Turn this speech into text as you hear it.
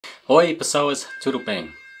Oi pessoas, tudo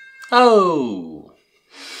bem? Oh!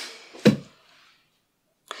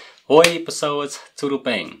 Oi pessoas, tudo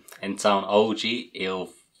bem? Então hoje eu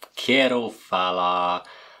quero falar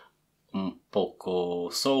pouco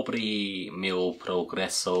sobre meu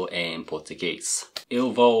progresso em português.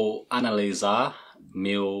 Eu vou analisar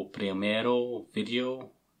meu primeiro vídeo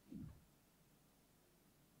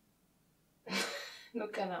no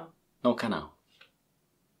canal. no canal.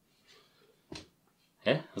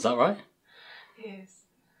 Yeah, is that right? Yes.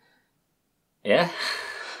 Yeah?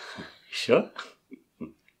 Sure?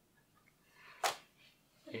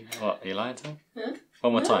 What, are you lying to me? Huh?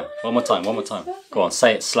 One more time. Go on,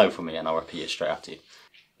 say it slow for me and I'll repeat it straight after you.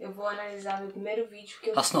 Eu vou analisar meu primeiro vídeo que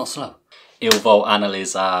eu That's not slow. Eu vou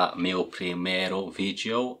analisar meu primeiro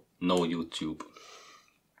vídeo no YouTube.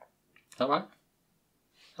 Is that right?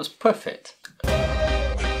 That's perfect.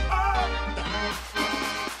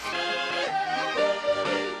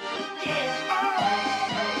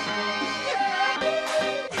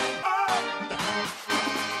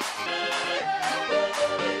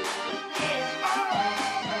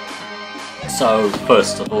 So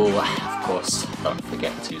first of all, of course, don't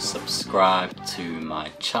forget to subscribe to my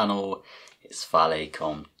channel. It's falei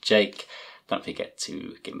com Jake. Don't forget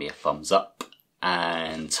to give me a thumbs up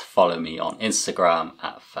and follow me on Instagram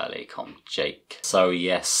at falei com Jake. So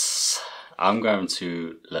yes, I'm going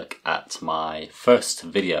to look at my first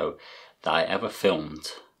video that I ever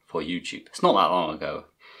filmed for YouTube. It's not that long ago,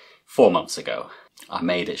 4 months ago. I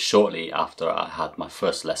made it shortly after I had my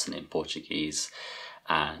first lesson in Portuguese,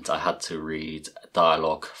 and I had to read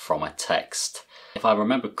dialogue from a text. If I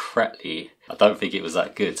remember correctly, I don't think it was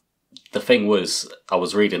that good. The thing was, I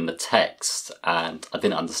was reading the text and I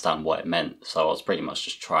didn't understand what it meant, so I was pretty much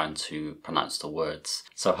just trying to pronounce the words.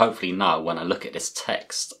 So hopefully now, when I look at this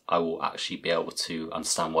text, I will actually be able to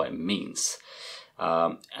understand what it means.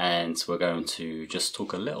 And we're going to just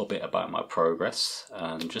talk a little bit about my progress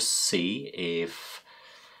and just see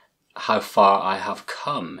how far I have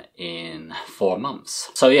come in 4 months.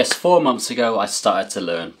 So yes, 4 months ago I started to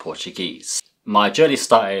learn Portuguese. My journey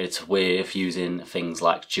started with using things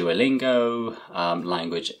like Duolingo,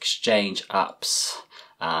 language exchange apps,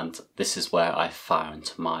 and this is where I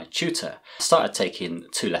found my tutor. I started taking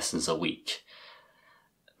 2 lessons a week.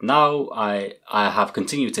 Now I have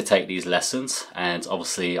continued to take these lessons, and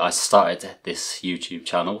obviously I started this YouTube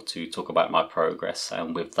channel to talk about my progress,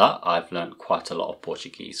 and with that I've learned quite a lot of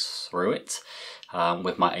Portuguese through it.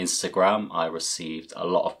 With my Instagram I received a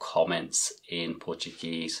lot of comments in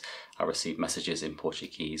Portuguese, I received messages in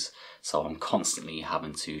Portuguese, so I'm constantly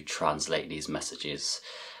having to translate these messages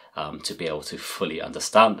to be able to fully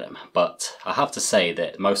understand them. But I have to say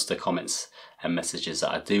that most of the comments and messages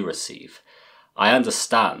that I do receive, I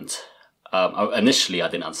understand. Initially I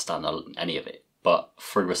didn't understand any of it, but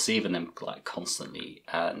through receiving them like constantly,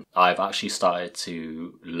 and I've actually started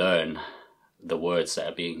to learn the words that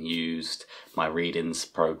are being used. My readings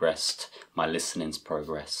progressed, my listening's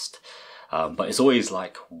progressed, but it's always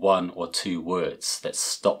like 1 or 2 words that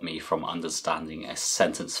stop me from understanding a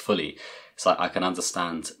sentence fully. It's like I can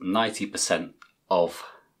understand 90% of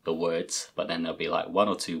the words, but then there'll be like 1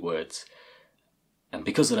 or 2 words, and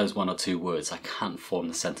because of those 1 or 2 words I can't form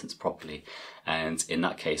the sentence properly, and in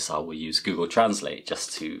that case I will use Google Translate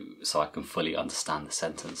just so I can fully understand the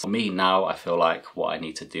sentence. For me now, I feel like what I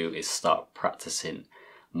need to do is start practicing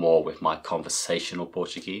more with my conversational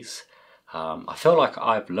Portuguese. I feel like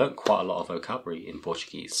I've learnt quite a lot of vocabulary in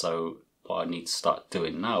Portuguese, so what I need to start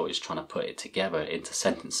doing now is trying to put it together into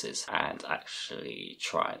sentences and actually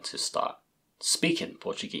trying to start speaking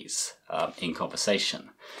Portuguese in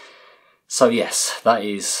conversation. So yes, that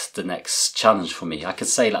is the next challenge for me. I could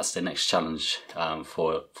say that's the next challenge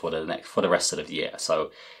for the rest of the year.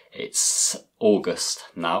 So it's August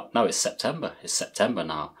now. No, it's September. It's September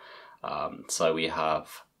now. So we have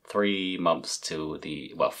 4 months till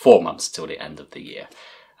the end of the year,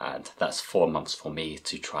 and that's 4 months for me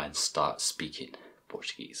to try and start speaking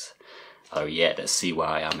Portuguese. Oh yeah, let's see where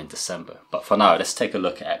I am in December. But for now, let's take a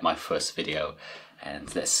look at my first video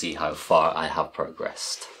and let's see how far I have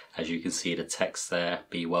progressed. As you can see the text there,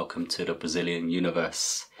 be welcome to the Brazilian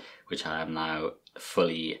universe, which I am now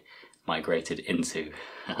fully migrated into.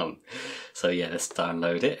 So yeah, let's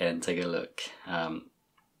download it and take a look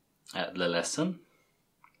at the lesson.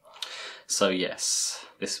 So yes,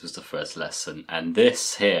 this was the first lesson, and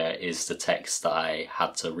this here is the text that I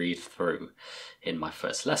had to read through in my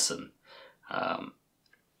first lesson.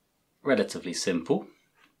 Relatively simple,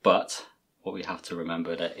 but what we have to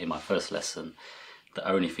remember that in my first lesson, the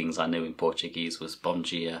only things I knew in Portuguese was bom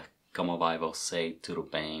dia, como vai você, tudo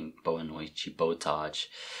bem, boa noite, boa tarde,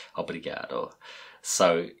 obrigado.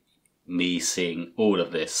 So me seeing all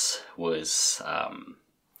of this was,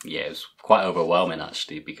 yeah, it was quite overwhelming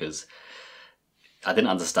actually, because I didn't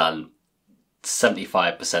understand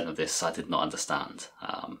 75% of this. I did not understand.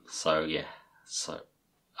 So yeah,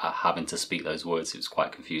 having to speak those words, it was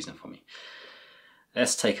quite confusing for me.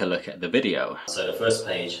 Let's take a look at the video. So the first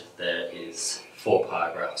page, there is 4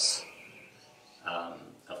 paragraphs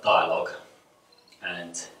of dialogue,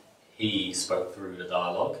 and he spoke through the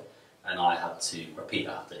dialogue and I had to repeat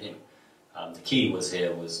after him. The key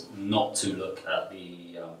was not to look at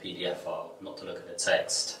the PDF file, not to look at the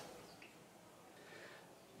text,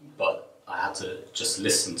 but I had to just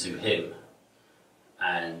listen to him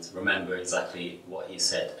and remember exactly what he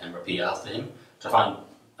said and repeat after him, which I found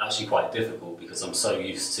actually quite difficult because I'm so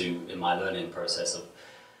used to, in my learning process, of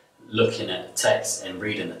looking at the text and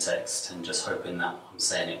reading the text and just hoping that I'm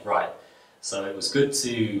saying it right. So it was good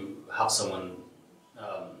to have someone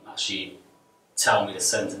actually tell me the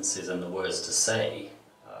sentences and the words to say,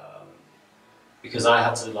 because I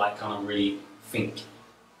had to like kind of really think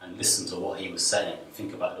and listen to what he was saying and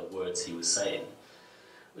think about the words he was saying,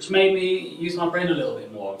 which made me use my brain a little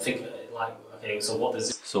bit more and think like, okay, so what does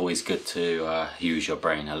it's always good to use your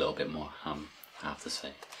brain a little bit more, I have to say.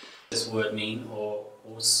 This word mean, or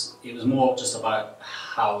it was more just about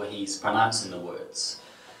how he's pronouncing the words.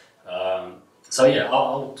 So yeah,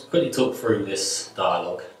 I'll quickly talk through this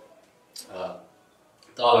dialogue.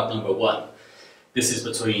 Dialogue number 1. This is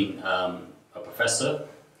between a professor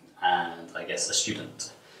and I guess a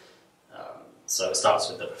student. So it starts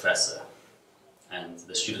with the professor, and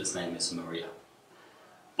the student's name is Maria.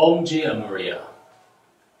 Bom dia, Maria.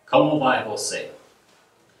 Como vai você?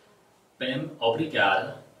 Bem,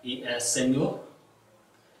 obrigada. E é senhor?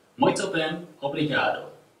 Muito bem, obrigado.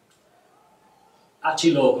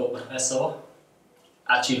 Até logo, professor.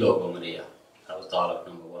 Até logo, Maria. That was dialogue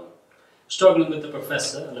number 1. Struggling with the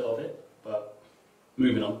professor a little bit, but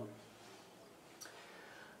moving on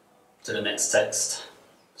to the next text.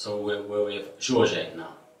 So we're with Jorge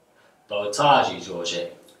now. Boa tarde,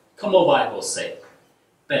 Jorge. Como vai você?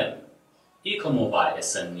 Bem. E como vai a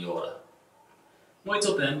senhora?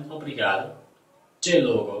 Muito bem, obrigado. Até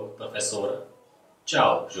logo, professora.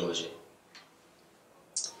 Ciao, Jorge.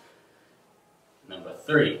 Number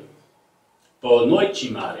 3. Boa noite,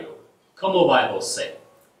 Mário. Como vai você?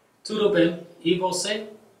 Tudo bem? E você?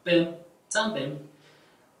 Bem, também.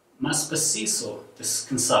 Mas preciso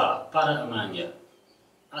descansar para amanhã.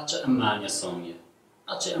 Até amanhã, Sônia.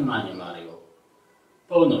 Até amanhã, Mário.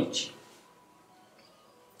 Boa noite.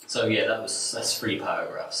 So yeah, that's 3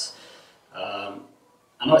 paragraphs.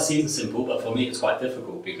 I know it seems simple, but for me it's quite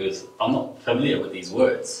difficult because I'm not familiar with these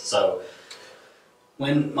words. So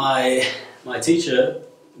when my teacher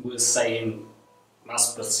was saying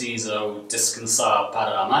 "mas preciso descansar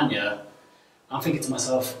para amanhã," I'm thinking to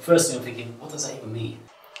myself, firstly I'm thinking, what does that even mean?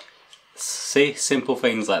 See, simple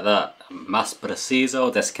things like that. Mas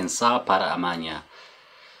preciso descansar para amanhã.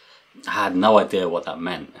 I had no idea what that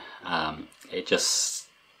meant.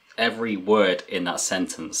 Every word in that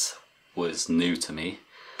sentence was new to me.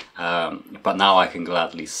 But now I can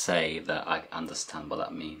gladly say that I understand what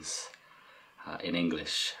that means in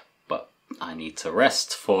English. But I need to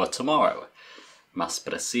rest for tomorrow. Mas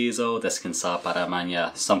preciso descansar para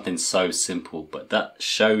amanhã. Something so simple, but that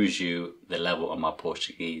shows you the level of my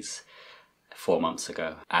Portuguese 4 months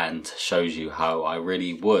ago and shows you how I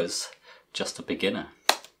really was just a beginner.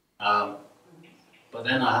 But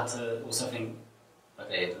then I had to also think,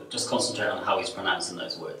 okay, just concentrate on how he's pronouncing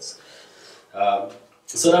those words.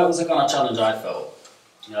 So that was the kind of challenge I felt.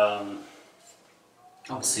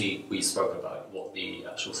 Obviously, we spoke about what the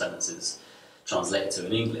actual sentences translated to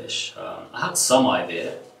in English. I had some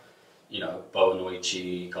idea, you know, boa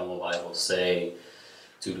noite, como vai você,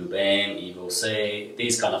 tudo bem, e você,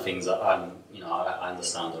 these kind of things that I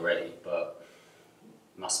understand already, but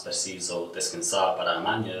mas preciso descansar para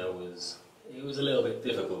amanhã it was a little bit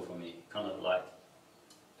difficult for me, kind of like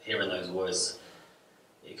hearing those words,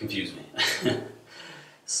 it confused me.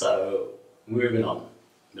 So, moving on,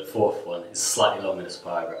 the 4th one is slightly longer, this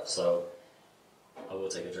paragraph, so I will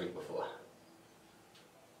take a drink before.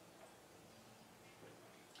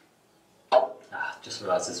 Just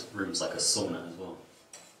realised this room's like a sauna as well.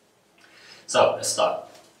 So, let's start.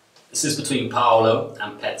 This is between Paulo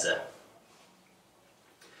and Peter.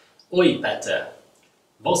 Oi, Peter.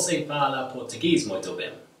 Você fala português muito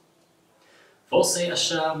bem. Você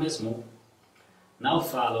acha mesmo? Não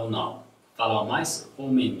falo, não. Fala mais ou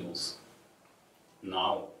menos?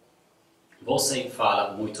 Não. Você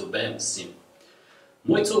fala muito bem, sim.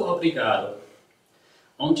 Muito obrigado.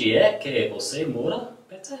 Onde é que você mora,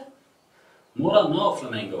 Peter? Mora no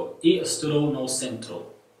Flamengo e estudou no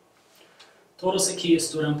centro. Todos aqui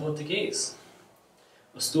estudam português.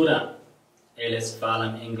 Estudam. Eles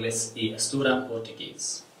falam inglês e estudam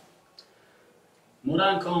português.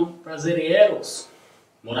 Moram com brasileiros.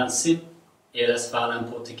 Moram sim. Eles falam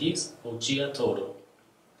português o dia todo.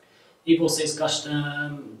 E vocês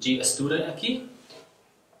gostam de estudar aqui?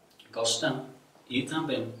 Gostam. E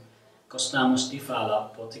também gostamos de falar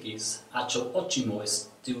português. Acho ótimo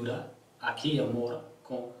estudar aqui e morar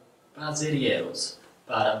com brasileiros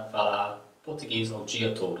para falar português o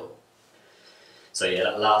dia todo. So yeah,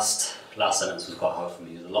 that last sentence was quite hard for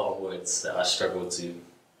me. There's a lot of words that I struggled to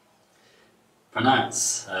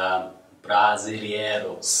pronounce.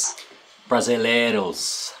 Brasileiros.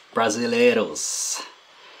 Brasileiros. Brasileiros.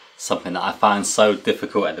 Something that I found so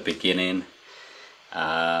difficult at the beginning.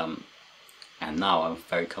 And now I'm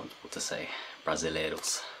very comfortable to say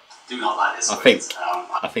brasileiros. Do not like this.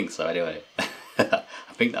 I think so anyway. I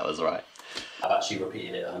think that was right. I've actually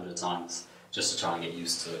repeated it 100 times just to try and get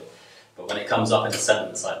used to it. But when it comes up in a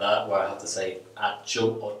sentence like that, where I have to say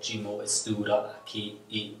acho ótimo estudar aqui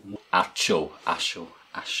e acho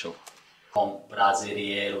com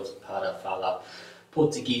brasileiros para falar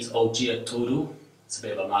português o dia todo. It's a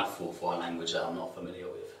bit of a mouthful for a language that I'm not familiar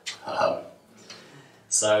with.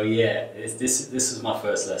 So yeah, this is my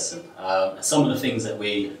first lesson. Some of the things that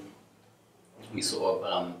we sort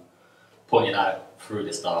of pointed out through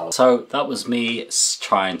this dialogue. So that was me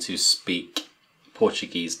trying to speak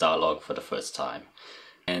Portuguese dialogue for the first time,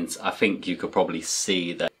 and I think you could probably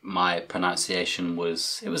see that my pronunciation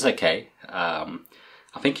was okay.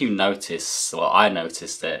 I think you noticed, well, I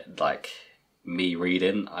noticed that, like, me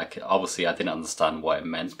reading, obviously I didn't understand what it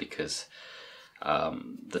meant because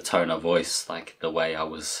the tone of voice, like the way I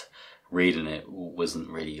was reading it, wasn't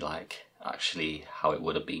really like actually how it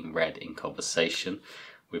would have been read in conversation,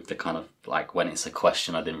 with the kind of, like, when it's a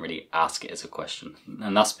question, I didn't really ask it as a question.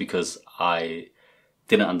 And that's because I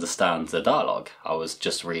didn't understand the dialogue. I was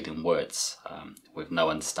just reading words with no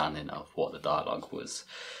understanding of what the dialogue was.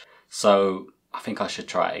 So I think I should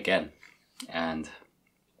try it again, and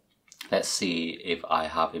let's see if I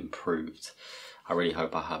have improved. I really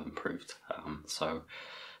hope I have improved. So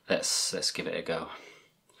let's give it a go.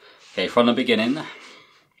 Okay, from the beginning.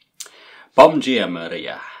 Bom dia,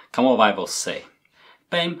 Maria. Como vai você?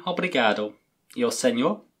 Bem, obrigado. E o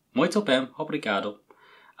senhor? Muito bem, obrigado.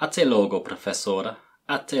 Até logo, professora.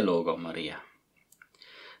 Até logo, Maria.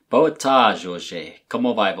 Boa tarde, Jorge.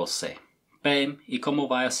 Como vai você? Bem, e como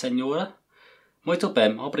vai a senhora? Muito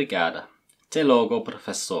bem, obrigada. Até logo,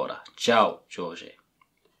 professora. Tchau, Jorge.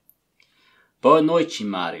 Boa noite,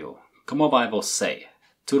 Mário. Como vai você?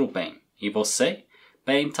 Tudo bem. E você?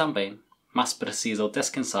 Bem também, mas preciso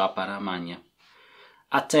descansar para amanhã.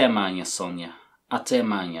 Até amanhã, Sônia. Até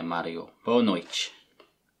amanhã, Mário. Boa noite.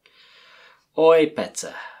 Oi,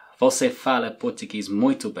 Peter. Você fala português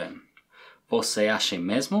muito bem. Você acha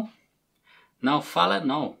mesmo? Não fala,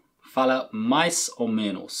 não. Fala mais ou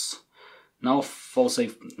menos. Não,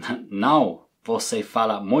 você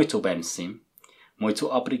fala muito bem, sim. Muito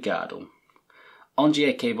obrigado. Onde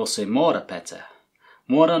é que você mora, Peter?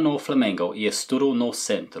 Mora no Flamengo e estudo no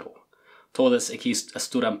centro. Todos aqui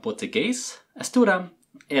estudam português? Estudam.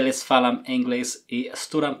 Eles falam inglês e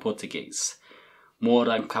estudam português.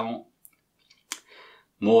 Moram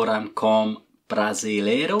com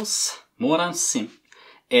brasileiros? Moram sim.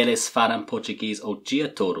 Eles falam português o dia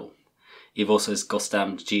todo. E vocês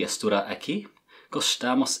gostam de estudar aqui?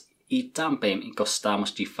 Gostamos e também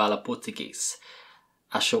gostamos de falar português.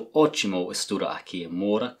 Acho ótimo estudar aqui e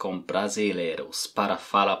morar com brasileiros para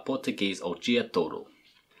falar português o dia todo.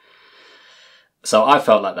 So I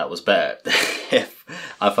felt like that was better.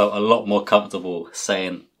 I felt a lot more comfortable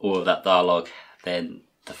saying all of that dialogue than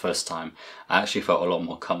the first time. I actually felt a lot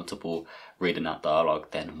more comfortable reading that dialogue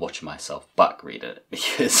than watching myself back read it,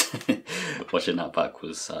 because watching that back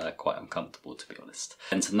was quite uncomfortable, to be honest.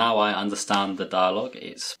 And now I understand the dialogue.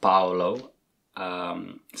 It's Paulo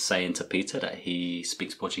saying to Peter that he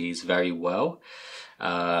speaks Portuguese very well,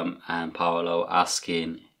 and Paulo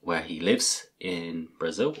asking where he lives in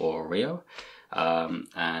Brazil or Rio.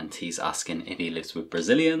 And he's asking if he lives with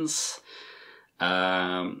Brazilians,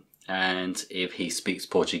 and if he speaks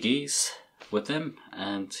Portuguese with them.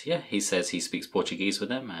 And yeah, he says he speaks Portuguese with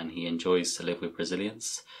them and he enjoys to live with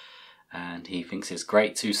Brazilians, and he thinks it's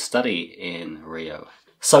great to study in Rio.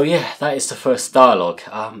 So yeah, that is the first dialogue.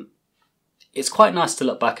 It's quite nice to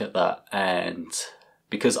look back at that, and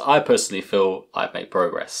because I personally feel I've made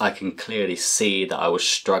progress. I can clearly see that I was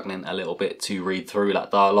struggling a little bit to read through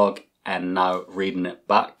that dialogue, and now reading it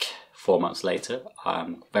back 4 months later,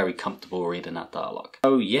 I'm very comfortable reading that dialogue.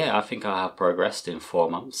 So yeah, I think I have progressed in 4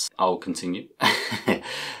 months. I'll continue.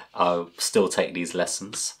 I'll still take these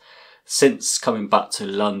lessons. Since coming back to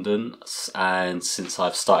London and since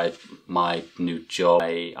I've started my new job,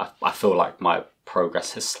 I feel like my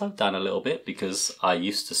progress has slowed down a little bit, because I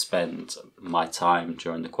used to spend my time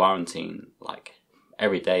during the quarantine, like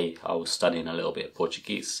every day I was studying a little bit of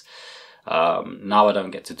Portuguese. Now I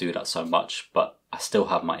don't get to do that so much, but I still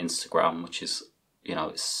have my Instagram, which is, you know,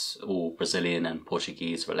 it's all Brazilian and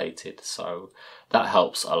Portuguese related, so that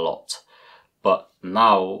helps a lot. But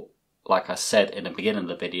now, like I said in the beginning of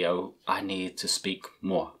the video, I need to speak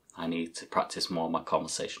more. I need to practice more my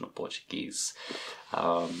conversational Portuguese.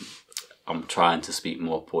 I'm trying to speak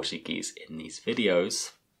more Portuguese in these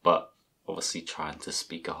videos, but obviously trying to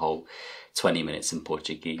speak a whole 20 minutes in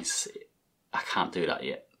Portuguese, I can't do that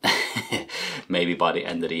yet. Maybe by the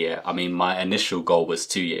end of the year. I mean, my initial goal was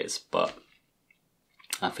 2 years, but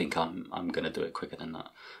I think I'm gonna do it quicker than that.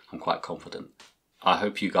 I'm quite confident. I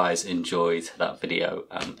hope you guys enjoyed that video,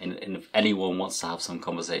 and if anyone wants to have some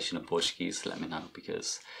conversation in Portuguese, let me know,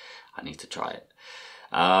 because I need to try it.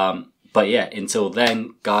 But yeah, until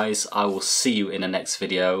then, guys, I will see you in the next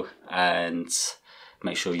video, and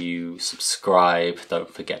make sure you subscribe.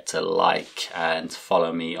 Don't forget to like and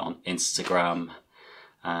follow me on Instagram.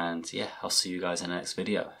 And yeah, I'll see you guys in the next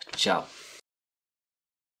video. Ciao.